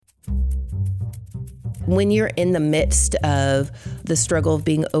When you're in the midst of the struggle of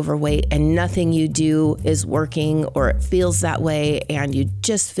being overweight and nothing you do is working or it feels that way and you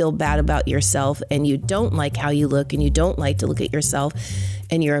just feel bad about yourself and you don't like how you look and you don't like to look at yourself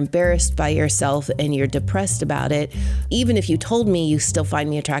and you're embarrassed by yourself and you're depressed about it, even if you told me you still find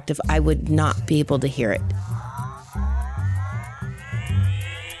me attractive, I would not be able to hear it.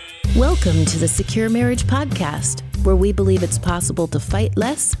 Welcome to the Secure Marriage Podcast, where we believe it's possible to fight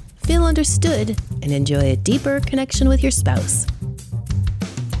less, feel understood, and enjoy a deeper connection with your spouse.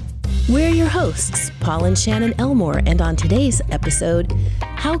 We're your hosts, Paul and Shannon Elmore, and on today's episode,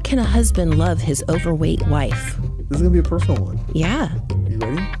 how can a husband love his overweight wife? This is going to be a personal one. Yeah. You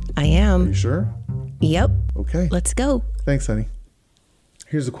ready? I am. Are you sure? Yep. Okay. Let's go. Thanks, honey.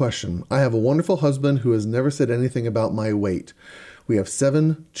 Here's the question. I have a wonderful husband who has never said anything about my weight. We have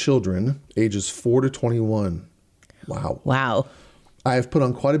 7 children, ages 4 to 21. Wow. I have put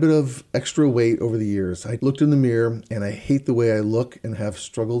on quite a bit of extra weight over the years. I looked in the mirror and I hate the way I look and have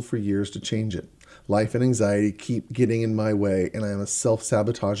struggled for years to change it. Life and anxiety keep getting in my way and I am a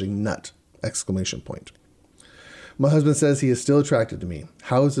self-sabotaging nut! ! My husband says he is still attracted to me.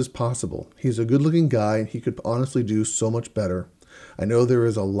 How is this possible? He's a good-looking guy and he could honestly do so much better. I know there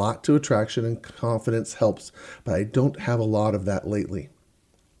is a lot to attraction and confidence helps, but I don't have a lot of that lately.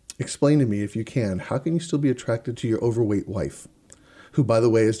 Explain to me if you can, how can you still be attracted to your overweight wife, who, by the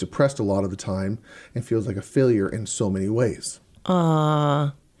way, is depressed a lot of the time and feels like a failure in so many ways?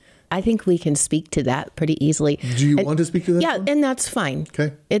 I think we can speak to that pretty easily. Do you want to speak to that? Yeah, and that's fine.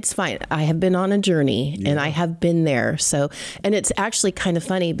 Okay. It's fine. I have been on a journey and I have been there. So, and it's actually kind of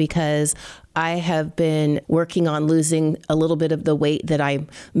funny because I have been working on losing a little bit of the weight that I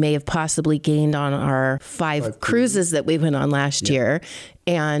may have possibly gained on our 5 cruises that we went on last year.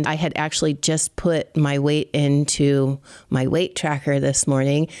 And I had actually just put my weight into my weight tracker this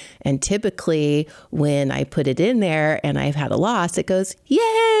morning. And typically when I put it in there and I've had a loss, it goes,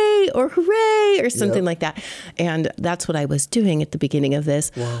 yay, or hooray, or something like that. And that's what I was doing at the beginning of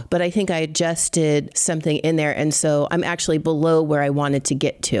this. Wow. But I think I adjusted something in there. And so I'm actually below where I wanted to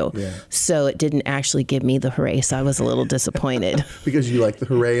get to. Yeah. So it didn't actually give me the hooray. So I was a little disappointed. Because you like the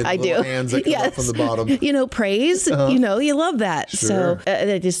hooray and the little hands that come up from the bottom. You know, praise, you love that. Sure. So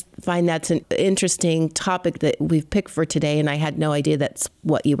I just find that's an interesting topic that we've picked for today. And I had no idea that's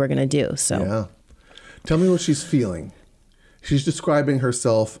what you were going to do. So yeah. Tell me what she's feeling. She's describing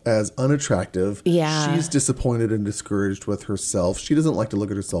herself as unattractive. Yeah. She's disappointed and discouraged with herself. She doesn't like to look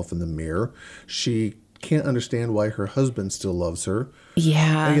at herself in the mirror. She can't understand why her husband still loves her.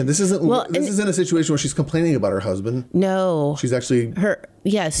 Yeah. Again, this isn't a situation where she's complaining about her husband. No. She's actually glad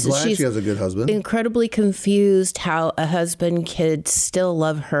she has a good husband. Incredibly confused how a husband could still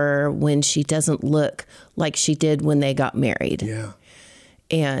love her when she doesn't look like she did when they got married. Yeah.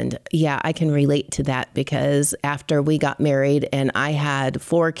 And I can relate to that because after we got married and I had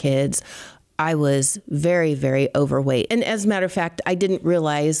 4 kids, I was very, very overweight. And as a matter of fact, I don't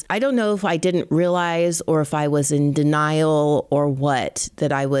know if I didn't realize or if I was in denial or what,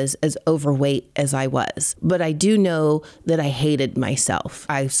 that I was as overweight as I was. But I do know that I hated myself.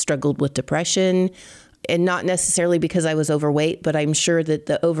 I struggled with depression, and not necessarily because I was overweight, but I'm sure that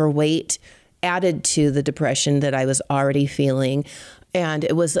the overweight added to the depression that I was already feeling. And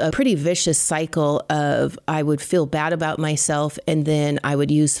it was a pretty vicious cycle of I would feel bad about myself and then I would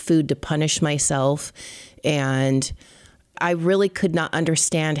use food to punish myself. And I really could not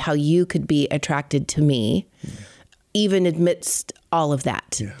understand how you could be attracted to me, even amidst all of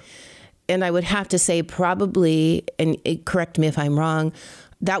that. Yeah. And I would have to say probably, and correct me if I'm wrong,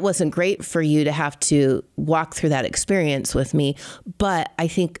 that wasn't great for you to have to walk through that experience with me. But I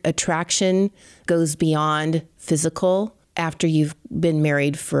think attraction goes beyond physical after you've been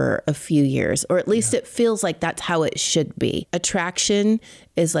married for a few years, or at least it feels like that's how it should be. Attraction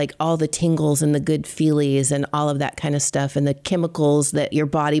is like all the tingles and the good feelies and all of that kind of stuff and the chemicals that your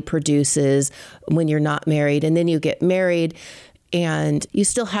body produces when you're not married. And then you get married and you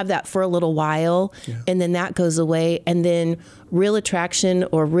still have that for a little while and then that goes away. And then real attraction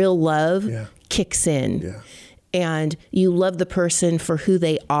or real love kicks in. Yeah. And you love the person for who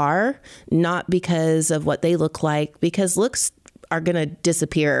they are, not because of what they look like, because looks are going to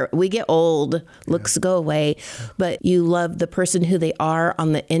disappear. We get old, looks go away, but you love the person who they are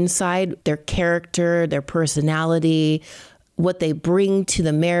on the inside, their character, their personality, what they bring to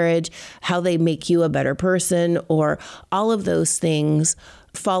the marriage, how they make you a better person, or all of those things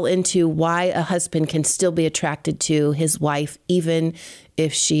fall into why a husband can still be attracted to his wife, even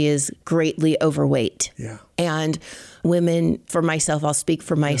if she is greatly overweight. Yeah. And women, for myself, I'll speak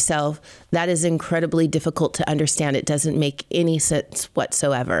for myself, that is incredibly difficult to understand. It doesn't make any sense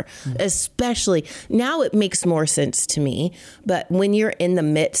whatsoever, especially now it makes more sense to me. But when you're in the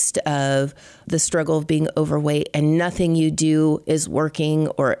midst of the struggle of being overweight and nothing you do is working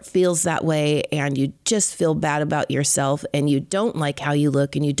or it feels that way and you just feel bad about yourself and you don't like how you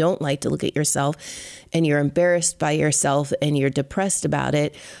look and you don't like to look at yourself and you're embarrassed by yourself and you're depressed about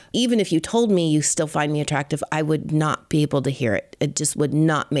it, even if you told me you still find me attractive, I would not be able to hear it. It just would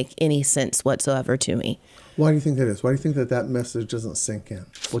not make any sense whatsoever to me. Why do you think that is? Why do you think that that message doesn't sink in?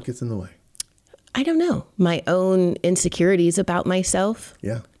 What gets in the way? I don't know. My own insecurities about myself.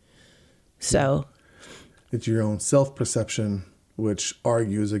 Yeah. So. It's your own self-perception, which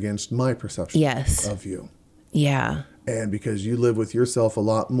argues against my perception of you. Yeah. And because you live with yourself a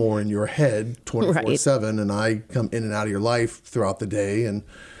lot more in your head 24/7, and I come in and out of your life throughout the day, and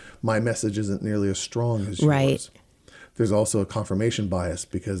my message isn't nearly as strong as yours. Right. There's also a confirmation bias,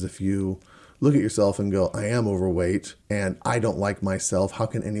 because if you look at yourself and go, I am overweight and I don't like myself, how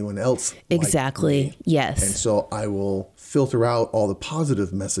can anyone else exactly like me? Yes. And so I will filter out all the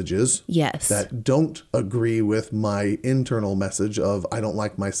positive messages that don't agree with my internal message of I don't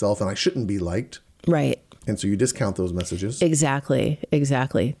like myself and I shouldn't be liked. Right. And so you discount those messages. Exactly.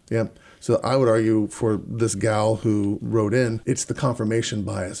 Yeah. So I would argue for this gal who wrote in, it's the confirmation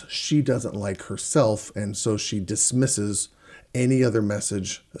bias. She doesn't like herself, and so she dismisses any other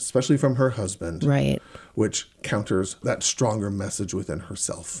message, especially from her husband, which counters that stronger message within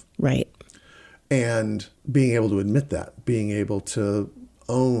herself. Right. And being able to admit that, being able to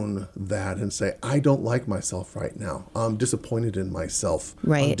own that and say, I don't like myself right now. I'm disappointed in myself.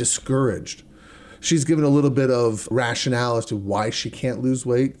 I'm discouraged. She's given a little bit of rationale as to why she can't lose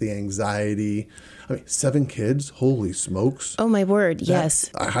weight, the anxiety. I mean, 7 kids, holy smokes. Oh, my word,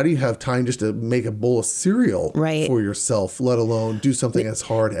 yes. How do you have time just to make a bowl of cereal for yourself, let alone do something as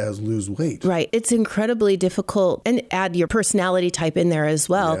hard as lose weight? Right. It's incredibly difficult. And add your personality type in there as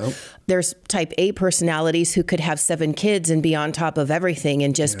well. Yep. There's type A personalities who could have 7 kids and be on top of everything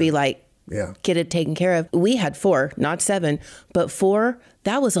and just be like, get it taken care of. We had 4, not 7, but 4.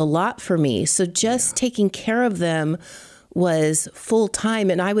 That was a lot for me. So just taking care of them was full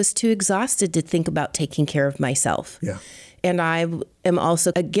time. And I was too exhausted to think about taking care of myself. Yeah. And I am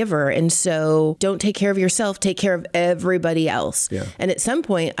also a giver. And so don't take care of yourself, take care of everybody else. Yeah. And at some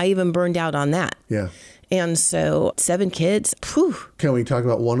point, I even burned out on that. Yeah. And so 7 kids, whew. Can we talk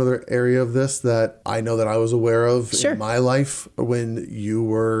about one other area of this that I know that I was aware of in my life when you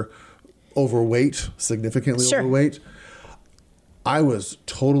were overweight, significantly overweight? I was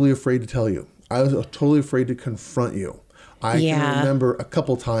totally afraid to tell you. I was totally afraid to confront you. I can remember a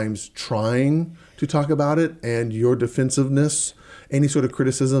couple times trying to talk about it, and your defensiveness, any sort of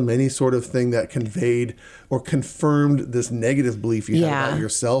criticism, any sort of thing that conveyed or confirmed this negative belief you had about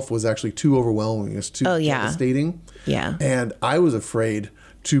yourself was actually too overwhelming. It's too devastating. Yeah. And I was afraid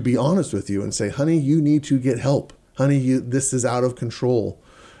to be honest with you and say, honey, you need to get help. Honey, this is out of control.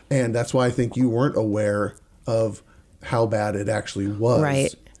 And that's why I think you weren't aware of how bad it actually was.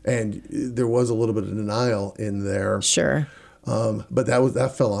 Right. And there was a little bit of denial in there. Sure. But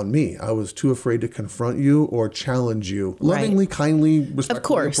that fell on me. I was too afraid to confront you or challenge you. Lovingly, kindly,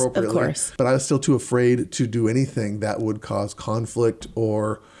 respectfully, appropriately. Of course. But I was still too afraid to do anything that would cause conflict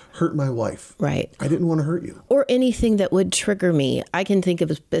or hurt my wife. Right. I didn't want to hurt you. Or anything that would trigger me. I can think of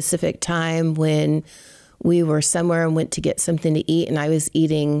a specific time when we were somewhere and went to get something to eat, and I was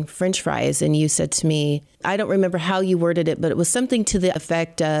eating French fries, and you said to me, I don't remember how you worded it, but it was something to the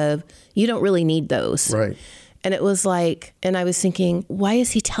effect of, you don't really need those. Right. And it was like, and I was thinking, why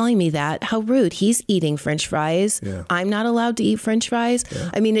is he telling me that? How rude. He's eating French fries. Yeah. I'm not allowed to eat French fries. Yeah.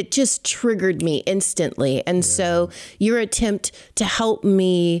 I mean, it just triggered me instantly. And so your attempt to help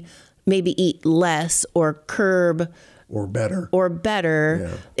me maybe eat less or curb or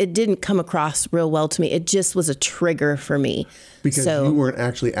better, it didn't come across real well to me. It just was a trigger for me. Because you weren't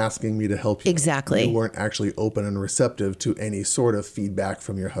actually asking me to help you. Exactly. You weren't actually open and receptive to any sort of feedback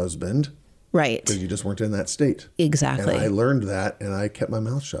from your husband. Right. Because you just weren't in that state. Exactly. And I learned that, and I kept my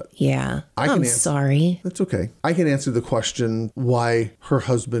mouth shut. Yeah. I'm sorry. That's okay. I can answer the question why her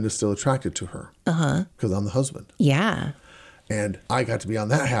husband is still attracted to her. Uh-huh. Because I'm the husband. Yeah. And I got to be on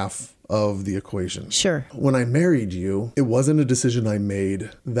that half of the equation. Sure. When I married you, it wasn't a decision I made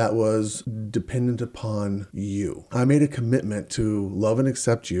that was dependent upon you. I made a commitment to love and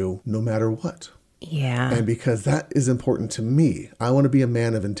accept you no matter what. Yeah. And because that is important to me, I want to be a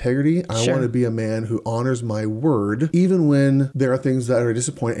man of integrity. I want to be a man who honors my word, even when there are things that are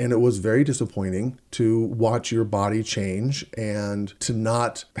disappointing. And it was very disappointing to watch your body change and to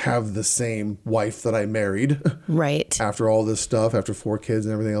not have the same wife that I married. Right. After all this stuff, after 4 kids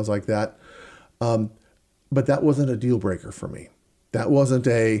and everything else like that. But that wasn't a deal breaker for me. That wasn't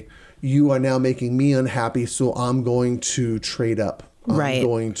you are now making me unhappy, so I'm going to trade up. I'm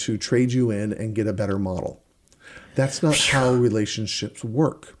going to trade you in and get a better model. That's not how relationships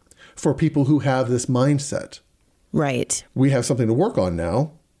work for people who have this mindset. Right. We have something to work on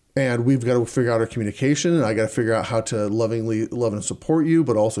now, and we've got to figure out our communication, and I got to figure out how to lovingly love and support you,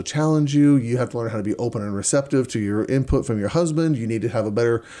 but also challenge you. You have to learn how to be open and receptive to your input from your husband. You need to have a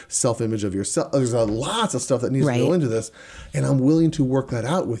better self-image of yourself. There's lots of stuff that needs to go into this, and I'm willing to work that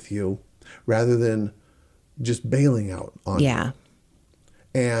out with you rather than just bailing out on you.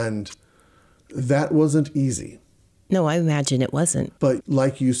 And that wasn't easy. No, I imagine it wasn't. But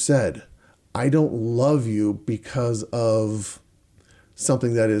like you said, I don't love you because of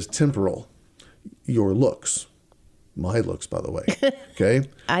something that is temporal. Your looks. My looks, by the way. Okay?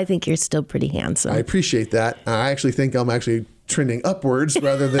 I think you're still pretty handsome. I appreciate that. I actually think I'm actually trending upwards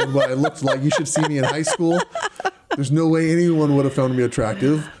rather than what I looked like. You should see me in high school. There's no way anyone would have found me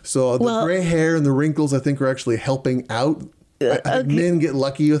attractive. So the gray hair and the wrinkles, I think, are actually helping out. I think men get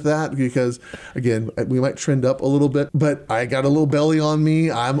lucky with that because, again, we might trend up a little bit, but I got a little belly on me.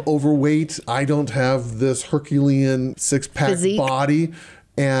 I'm overweight. I don't have this Herculean 6-pack body.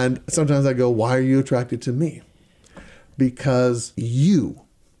 And sometimes I go, why are you attracted to me? Because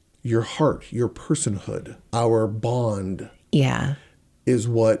your heart, your personhood, our bond is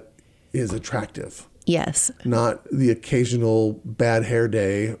what is attractive. Yes. Not the occasional bad hair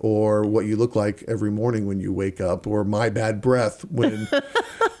day or what you look like every morning when you wake up or my bad breath when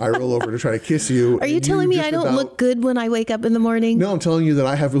I roll over to try to kiss you. Are you telling me I don't look good when I wake up in the morning? No, I'm telling you that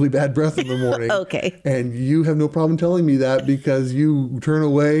I have really bad breath in the morning. Okay. And you have no problem telling me that because you turn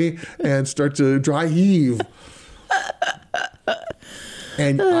away and start to dry heave.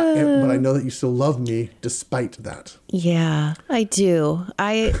 But I know that you still love me despite that. Yeah, I do.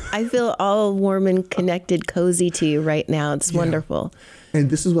 I feel all warm and connected, cozy to you right now. It's wonderful. And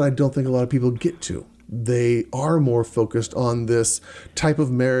this is what I don't think a lot of people get to. They are more focused on this type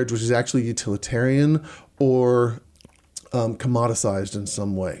of marriage, which is actually utilitarian or commoditized in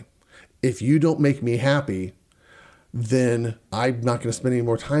some way. If you don't make me happy, then I'm not going to spend any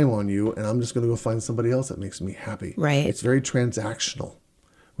more time on you, and I'm just going to go find somebody else that makes me happy. Right. It's very transactional,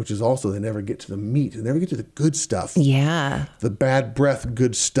 which is also they never get to the meat. They never get to the good stuff. Yeah. The bad breath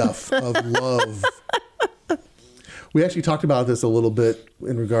good stuff of love. We actually talked about this a little bit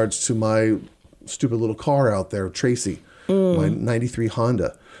in regards to my stupid little car out there, Tracy, my 93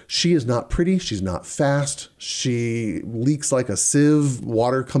 Honda. She is not pretty. She's not fast. She leaks like a sieve.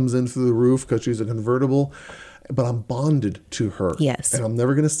 Water comes in through the roof because she's a convertible. But I'm bonded to her. Yes. And I'm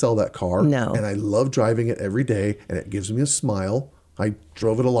never going to sell that car. No. And I love driving it every day, and it gives me a smile. I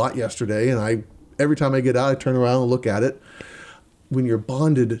drove it a lot yesterday, and every time I get out, I turn around and look at it. When you're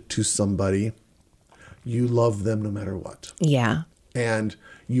bonded to somebody, you love them no matter what. Yeah. And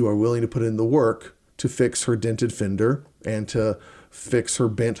you are willing to put in the work to fix her dented fender and to fix her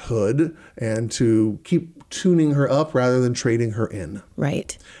bent hood and to keep tuning her up rather than trading her in.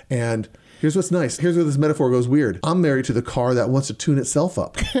 Right. And here's what's nice. Here's where this metaphor goes weird. I'm married to the car that wants to tune itself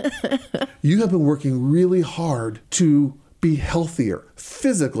up. You have been working really hard to be healthier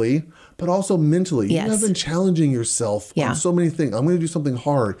physically, but also mentally. Yes. You have been challenging yourself on so many things. I'm going to do something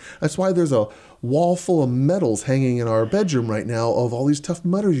hard. That's why there's a wall full of medals hanging in our bedroom right now of all these tough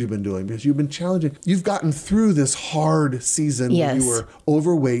mutters you've been doing because you've been challenging. You've gotten through this hard season where you were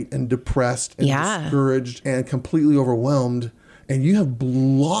overweight and depressed and discouraged and completely overwhelmed. And you have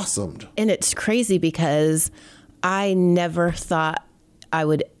blossomed. And it's crazy because I never thought I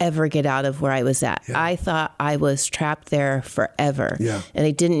would ever get out of where I was at. Yeah. I thought I was trapped there forever. Yeah. And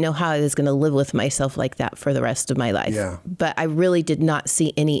I didn't know how I was going to live with myself like that for the rest of my life. Yeah. But I really did not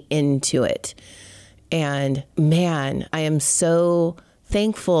see any end to it. And man, I am so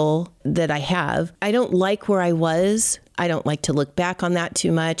thankful that I have. I don't like where I was. I don't like to look back on that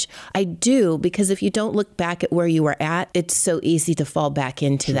too much. I do, because if you don't look back at where you were at, it's so easy to fall back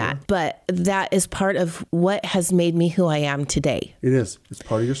into that. But that is part of what has made me who I am today. It is. It's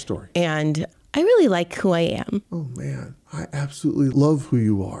part of your story. And I really like who I am. Oh, man. I absolutely love who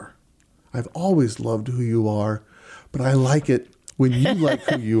you are. I've always loved who you are, but I like it when you like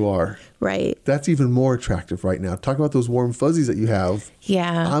who you are. Right. That's even more attractive right now. Talk about those warm fuzzies that you have.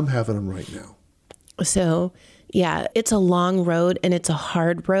 Yeah. I'm having them right now. So, yeah, it's a long road and it's a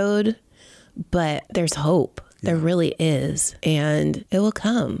hard road, but there's hope. There really is. And it will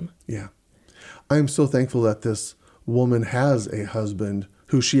come. Yeah. I'm so thankful that this woman has a husband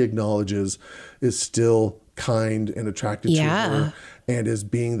who she acknowledges is still kind and attracted to her, and is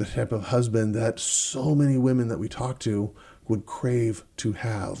being the type of husband that so many women that we talk to would crave to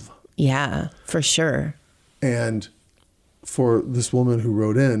have. Yeah, for sure. And for this woman who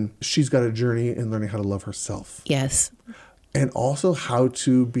wrote in, she's got a journey in learning how to love herself. Yes. And also how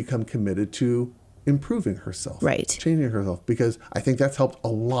to become committed to improving herself. Right. Changing herself. Because I think that's helped a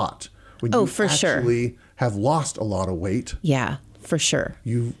lot. When you for sure. actually have lost a lot of weight. Yeah, for sure.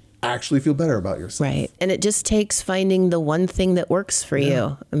 You actually feel better about yourself. Right. And it just takes finding the one thing that works for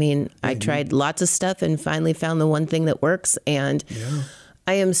you. I mean, I tried lots of stuff and finally found the one thing that works. And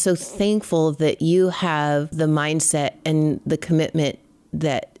I am so thankful that you have the mindset and the commitment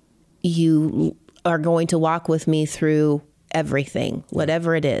that you are going to walk with me through everything,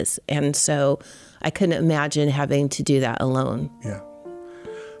 whatever it is. And so I couldn't imagine having to do that alone. Yeah.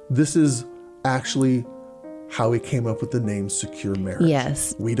 This is actually how we came up with the name Secure Marriage.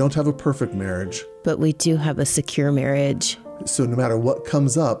 Yes. We don't have a perfect marriage. But we do have a secure marriage. So no matter what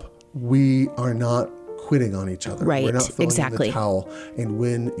comes up, we are not quitting on each other. Right. We're not throwing in the towel. And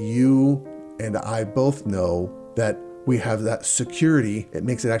when you and I both know that we have that security, it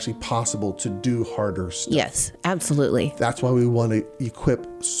makes it actually possible to do harder stuff. Yes, absolutely. That's why we want to equip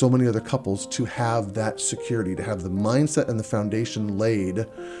so many other couples to have that security, to have the mindset and the foundation laid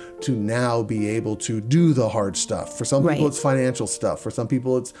to now be able to do the hard stuff. For some people, it's financial stuff. For some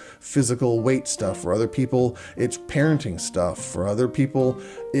people, it's physical weight stuff. For other people, it's parenting stuff. For other people,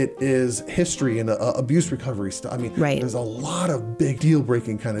 it is history and abuse recovery stuff. I mean, there's a lot of big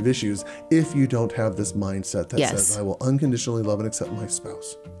deal-breaking kind of issues if you don't have this mindset that says, I will unconditionally love and accept my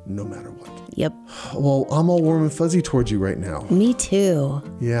spouse, no matter what. Yep. Well, I'm all warm and fuzzy towards you right now. Me too.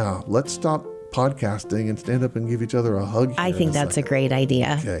 Yeah, let's stop podcasting and stand up and give each other a hug. I think that's a great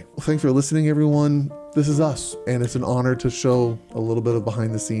idea. Okay. Well, thanks for listening, everyone. This is us, and it's an honor to show a little bit of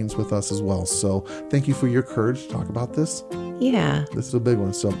behind the scenes with us as well. So thank you for your courage to talk about this. Yeah. This is a big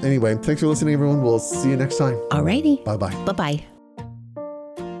one. So anyway, thanks for listening, everyone. We'll see you next time. Alrighty. Bye-bye. Bye-bye.